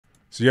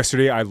So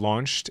yesterday I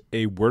launched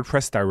a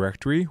WordPress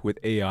directory with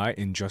AI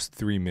in just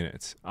 3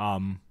 minutes.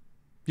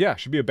 Yeah,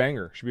 should be a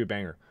banger. Should be a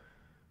banger.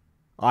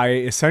 I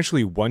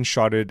essentially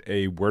one-shotted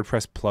a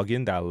WordPress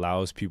plugin that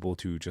allows people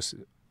to just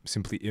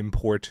simply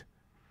import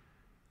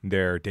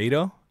their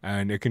data,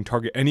 and it can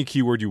target any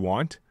keyword you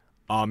want.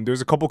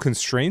 There's a couple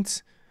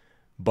constraints,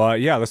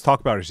 but yeah, let's talk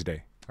about it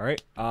today. All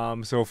right.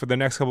 So for the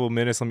next couple of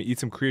minutes, let me eat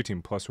some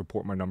creatine plus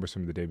report my numbers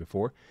from the day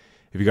before.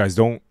 If you guys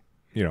don't,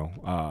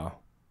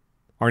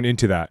 aren't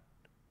into that,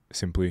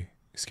 simply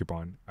skip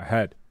on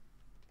ahead.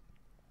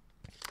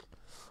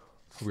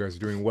 Hope you guys are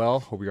doing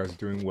well. Hope you guys are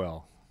doing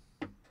well.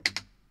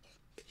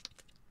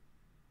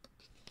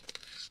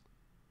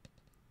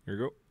 Here you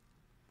go.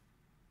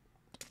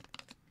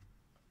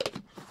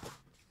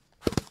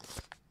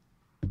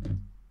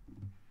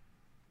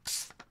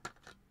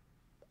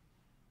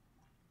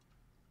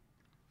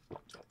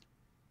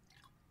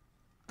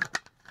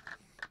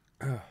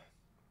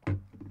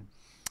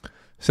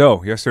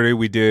 So yesterday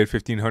we did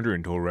 1,500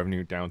 in total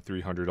revenue, down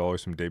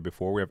 $300 from the day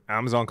before. We have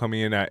Amazon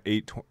coming in at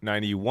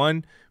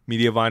 $891,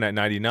 Mediavine at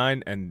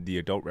 $99, and the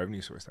adult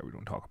revenue source that we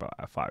don't talk about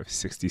at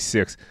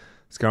 $566.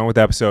 Let's get on with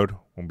the episode.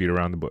 Won't beat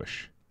around the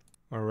bush.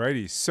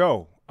 Alrighty,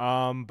 so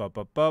I'm gonna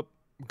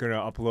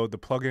upload the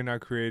plugin I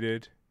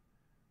created.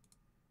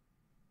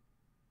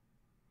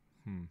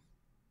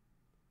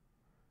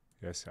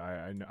 Yes,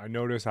 I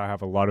notice I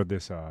have a lot of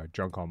this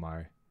junk on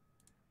my,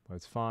 but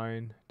it's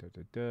fine.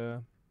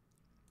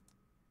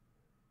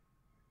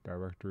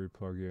 Directory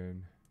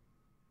plugin.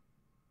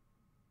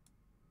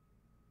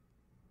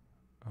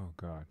 Oh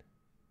God.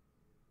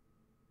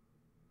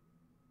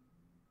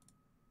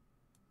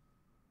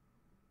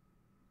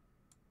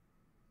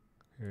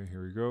 Okay,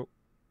 here we go.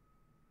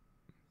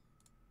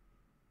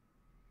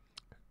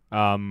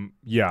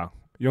 Yeah,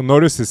 you'll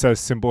notice it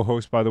says simple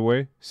host, by the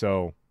way.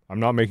 So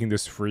I'm not making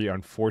this free,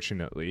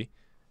 unfortunately.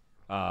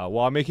 Well,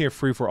 I'm making it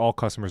free for all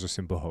customers of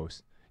simple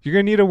host. You're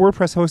gonna need a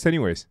WordPress host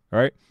anyways. All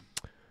right.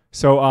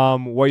 So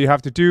what you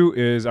have to do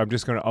is I'm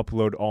just going to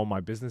upload all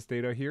my business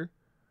data here,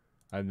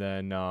 and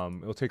then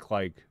it'll take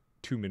like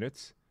 2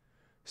 minutes.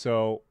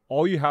 So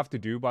all you have to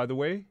do, by the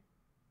way,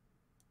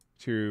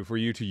 for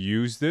you to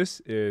use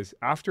this is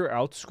after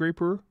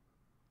Outscraper,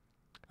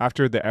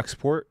 after the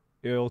export,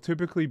 it'll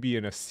typically be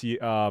in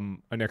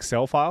an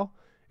Excel file.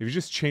 If you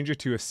just change it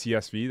to a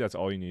CSV, that's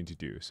all you need to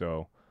do.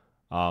 So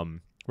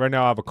right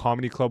now I have a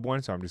comedy club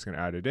one, so I'm just going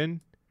to add it in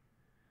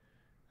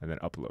and then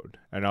upload,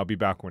 and I'll be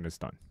back when it's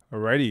done.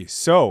 Alrighty,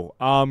 so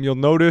you'll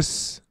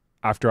notice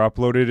after I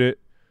uploaded it,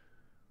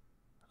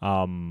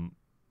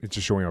 it's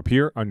just showing up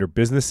here under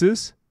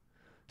businesses.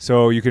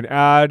 So you can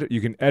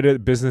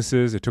edit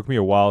businesses. It took me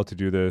a while to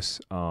do this.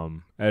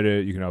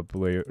 Edit, you can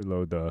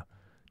upload the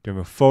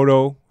different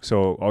photo.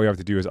 So all you have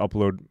to do is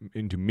upload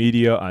into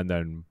media and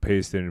then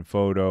paste it in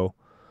photo.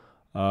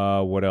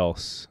 What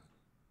else?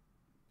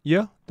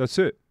 Yeah, that's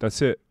it.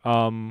 That's it.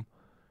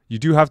 You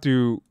do have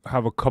to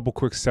have a couple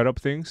quick setup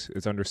things.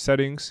 It's under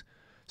settings.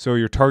 So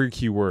your target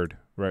keyword,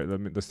 right?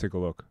 Let's take a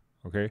look.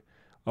 Okay.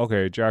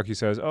 Jackie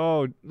says,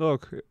 "Oh,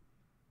 look,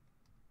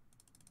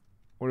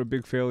 what a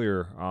big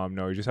failure."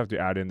 No, you just have to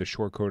add in the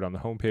short code on the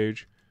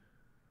homepage.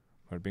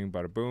 Bada bing,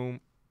 bada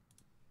boom.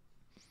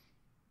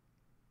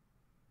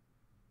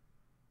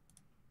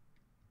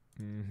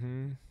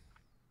 And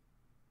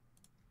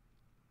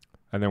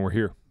then we're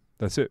here.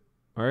 That's it.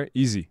 All right,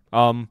 easy.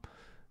 A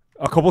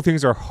couple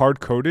things are hard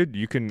coded.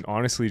 You can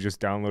honestly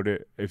just download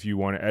it if you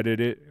want to edit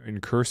it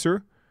in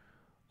Cursor.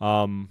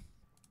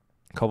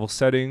 Couple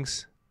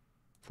settings,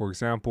 for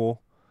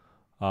example,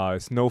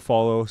 it's no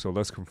follow, so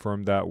let's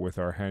confirm that with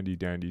our handy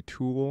dandy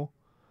tool.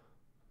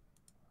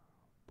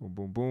 Boom,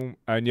 boom, boom.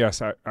 And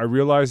yes, I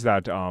realized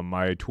that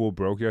my tool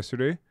broke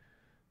yesterday,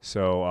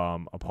 so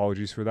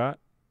apologies for that.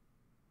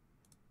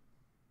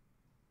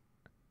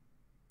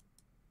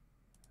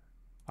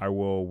 I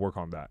will work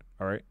on that.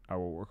 All right, I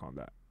will work on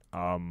that.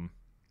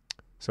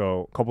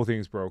 So a couple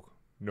things broke.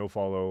 No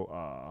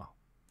follow.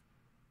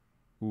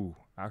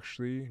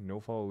 Actually, no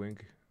follow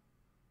link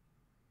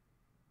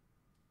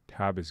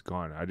tab is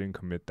gone. I didn't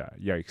commit that.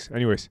 Yikes.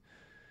 Anyways,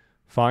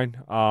 fine.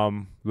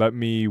 Let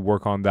me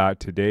work on that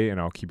today, and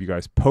I'll keep you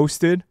guys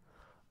posted.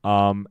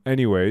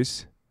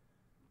 Anyways,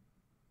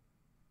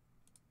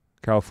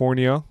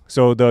 California.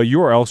 So the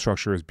URL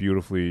structure is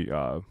beautifully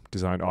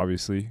designed,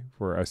 obviously,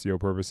 for SEO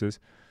purposes.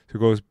 So it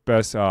goes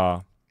best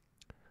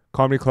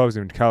comedy clubs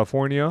in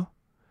California,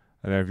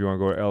 and then if you want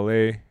to go to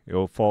LA,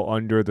 it'll fall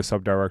under the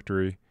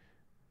subdirectory,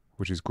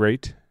 which is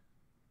great.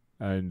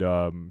 And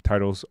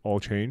titles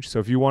all change. So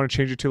if you want to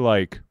change it to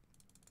like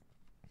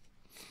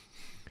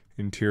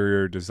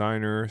interior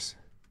designers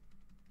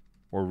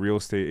or real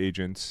estate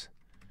agents,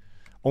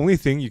 only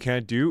thing you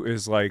can't do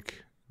is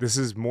like, this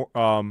is more,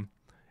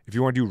 if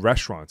you want to do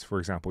restaurants, for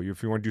example,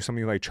 if you want to do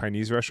something like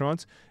Chinese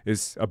restaurants,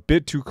 it's a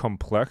bit too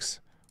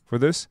complex for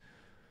this.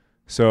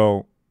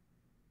 So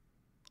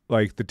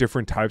like the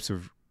different types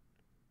of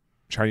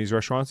Chinese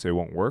restaurants, it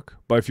won't work.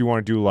 But if you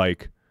want to do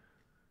like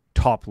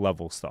top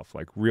level stuff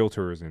like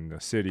realtors in the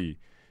city,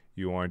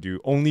 you want to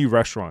do only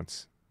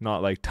restaurants,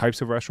 not like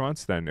types of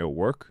restaurants, then it'll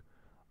work.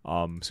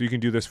 So you can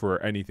do this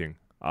for anything.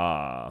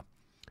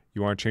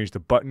 You want to change the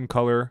button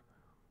color,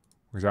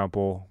 for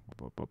example.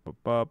 If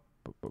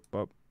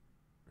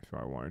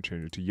I want to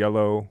change it to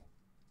yellow,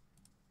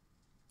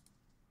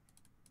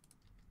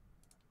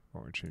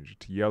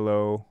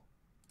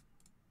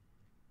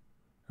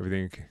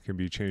 Everything can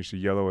be changed to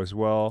yellow as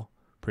well.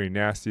 Pretty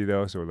nasty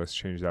though, so let's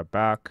change that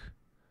back.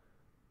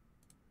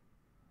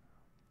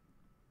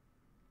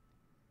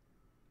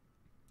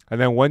 And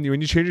then when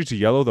you change it to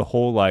yellow, the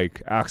whole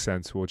like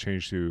accents will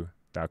change to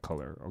that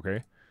color,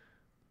 okay?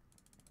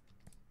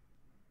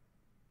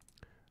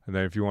 And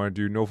then if you want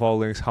to do no follow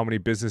links, how many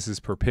businesses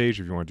per page?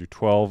 If you want to do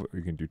 12,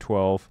 you can do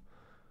 12.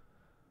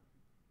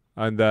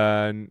 And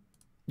then,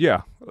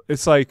 yeah,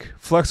 it's like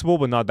flexible,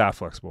 but not that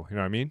flexible. You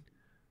know what I mean?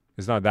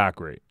 It's not that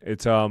great.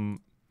 It's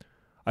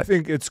I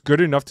think it's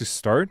good enough to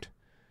start,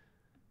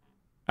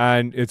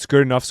 and it's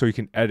good enough so you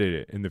can edit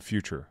it in the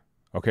future.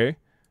 Okay.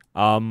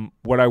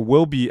 What I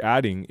will be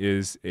adding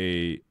is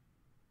in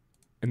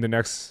the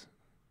next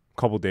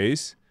couple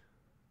days,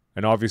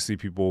 and obviously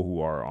people who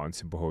are on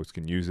Simplehost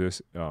can use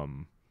this.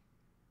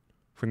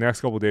 For the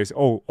next couple of days.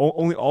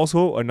 Only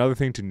also another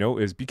thing to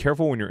note is be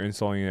careful when you're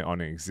installing it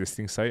on an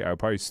existing site. I would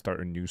probably start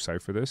a new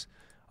site for this.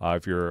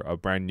 If you're a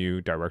brand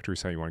new directory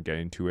site, you want to get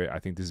into it, I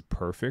think this is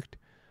perfect.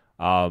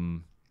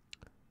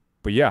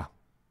 But yeah,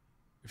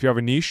 if you have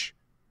a niche,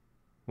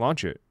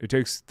 launch it. It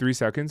takes 3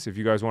 seconds. If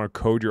you guys want to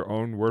code your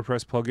own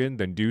WordPress plugin,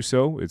 then do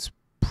so. It's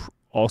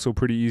also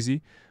pretty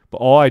easy. But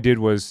all I did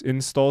was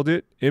installed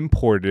it,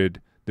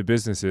 imported the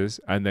businesses,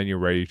 and then you're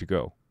ready to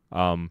go.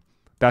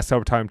 That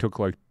setup time took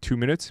like 2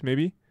 minutes,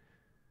 maybe.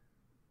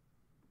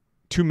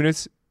 2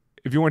 minutes.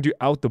 If you want to do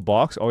out the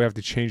box, all you have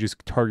to change is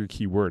target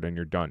keyword and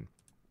you're done.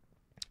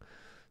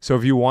 So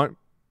if you want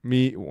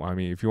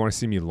if you want to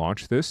see me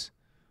launch this,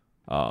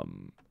 I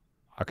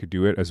could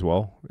do it as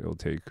well. It'll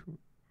take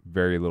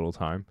very little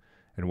time.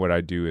 And what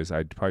I do is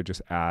I'd probably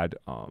just add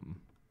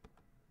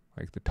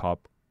like the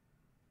top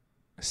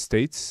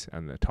states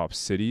and the top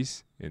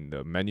cities in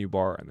the menu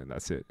bar, and then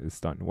that's it. It's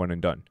done. One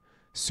and done.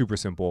 Super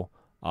simple.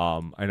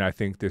 And I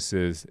think this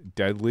is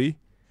deadly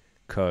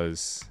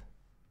because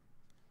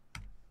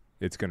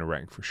it's going to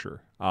rank for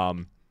sure.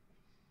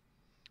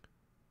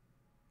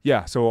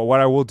 Yeah, so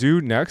what I will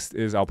do next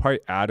is I'll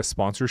probably add a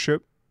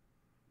sponsorship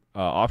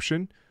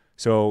option.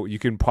 So you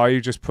can probably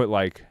just put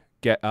like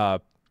get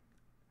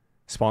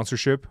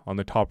sponsorship on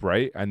the top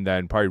right, and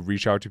then probably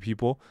reach out to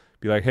people.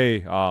 Be like,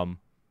 hey,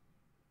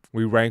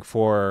 we rank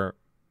for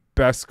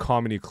best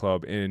comedy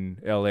club in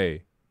LA.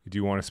 Do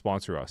you want to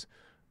sponsor us?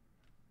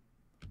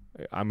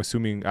 I'm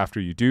assuming after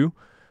you do,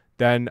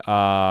 then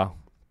what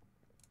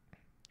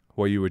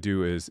you would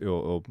do is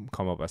it'll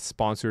come up as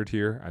sponsored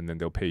here, and then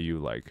they'll pay you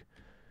like,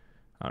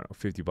 I don't know,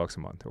 $50 a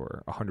month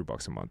or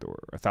 $100 a month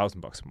or $1,000 a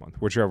month,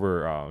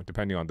 whichever,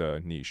 depending on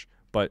the niche.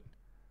 But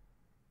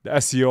the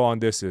SEO on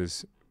this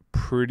is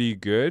pretty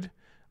good.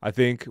 I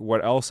think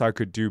what else I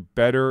could do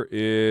better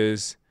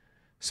is,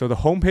 so the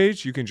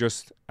homepage, you can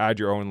just add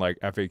your own like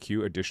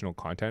FAQ additional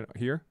content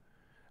here,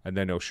 and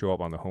then it'll show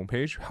up on the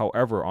homepage.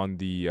 However, on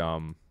the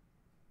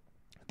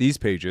these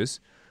pages,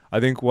 I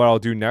think what I'll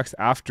do next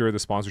after the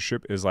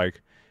sponsorship is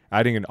like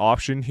adding an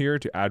option here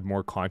to add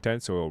more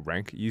content so it'll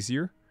rank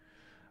easier.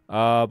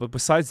 But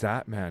besides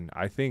that, man,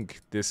 I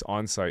think this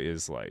on-site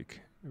is like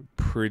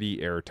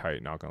pretty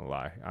airtight, not gonna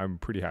lie. I'm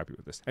pretty happy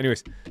with this.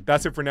 Anyways,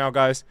 that's it for now,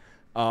 guys.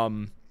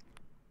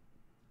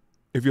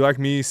 If you like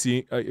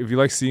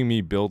seeing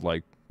me build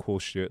like cool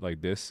shit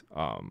like this,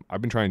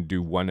 I've been trying to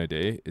do one a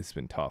day. It's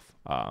been tough.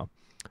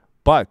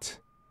 But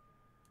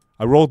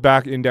I rolled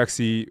back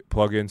Indexy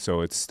plugin,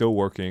 so it's still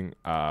working.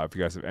 If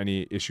you guys have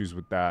any issues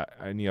with that,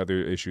 any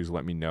other issues,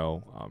 let me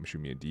know.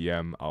 Shoot me a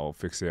DM. I'll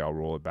fix it. I'll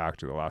roll it back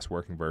to the last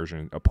working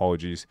version.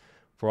 Apologies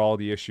for all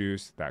the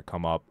issues that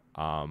come up.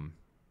 I'm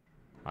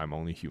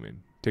only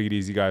human. Take it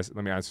easy, guys.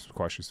 Let me answer some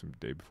questions from the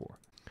day before.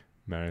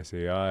 Manus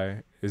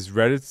AI. Is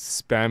Reddit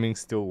spamming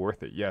still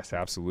worth it? Yes,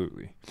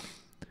 absolutely.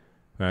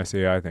 Manus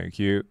AI, thank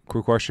you.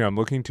 Quick question. I'm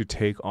looking to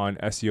take on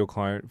SEO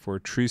client for a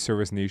tree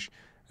service niche,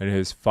 and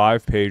his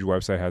 5-page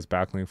website has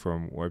backlink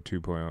from Web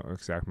 2.0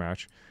 exact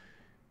match.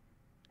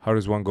 How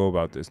does one go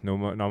about this?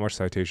 Not much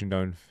citation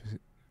done.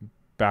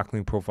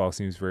 Backlink profile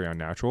seems very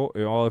unnatural.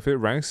 Well, if it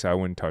ranks, I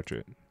wouldn't touch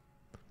it.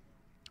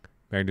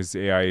 Magnus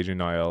AI agent,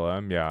 not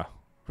LM. Yeah.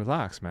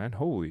 Relax, man.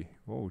 Holy.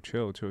 Whoa,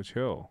 chill.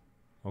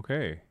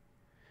 Okay.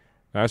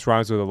 That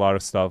rhymes with a lot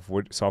of stuff.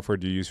 What software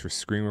do you use for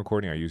screen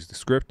recording? I use the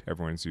script.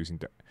 Everyone's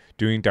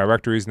doing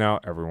directories now.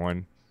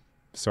 Everyone.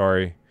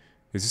 Sorry.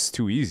 It's just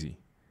too easy.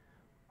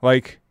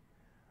 Like,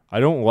 I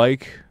don't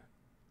like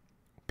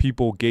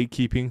people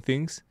gatekeeping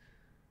things.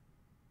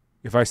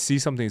 If I see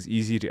something's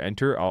easy to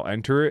enter, I'll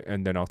enter it,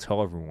 and then I'll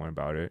tell everyone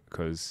about it,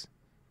 because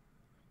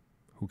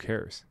who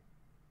cares?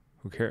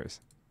 Who cares?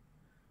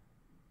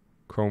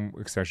 Chrome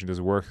extension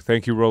doesn't work.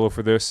 Thank you, Rolo,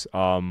 for this.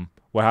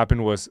 What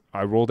happened was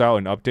I rolled out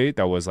an update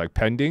that was like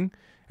pending.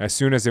 As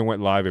soon as it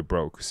went live, it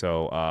broke.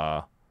 So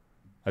I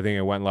think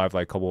it went live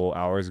like a couple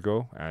hours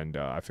ago, and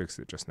I fixed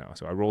it just now.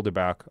 So I rolled it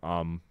back.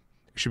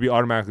 It should be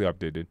automatically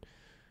updated.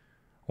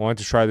 I wanted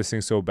to try this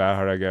thing so bad.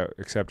 How did I get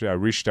accepted? I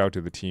reached out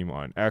to the team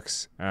on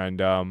X,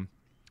 and all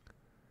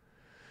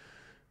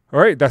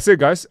right, that's it,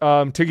 guys.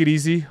 Take it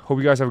easy. Hope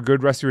you guys have a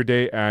good rest of your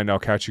day, and I'll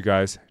catch you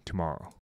guys tomorrow.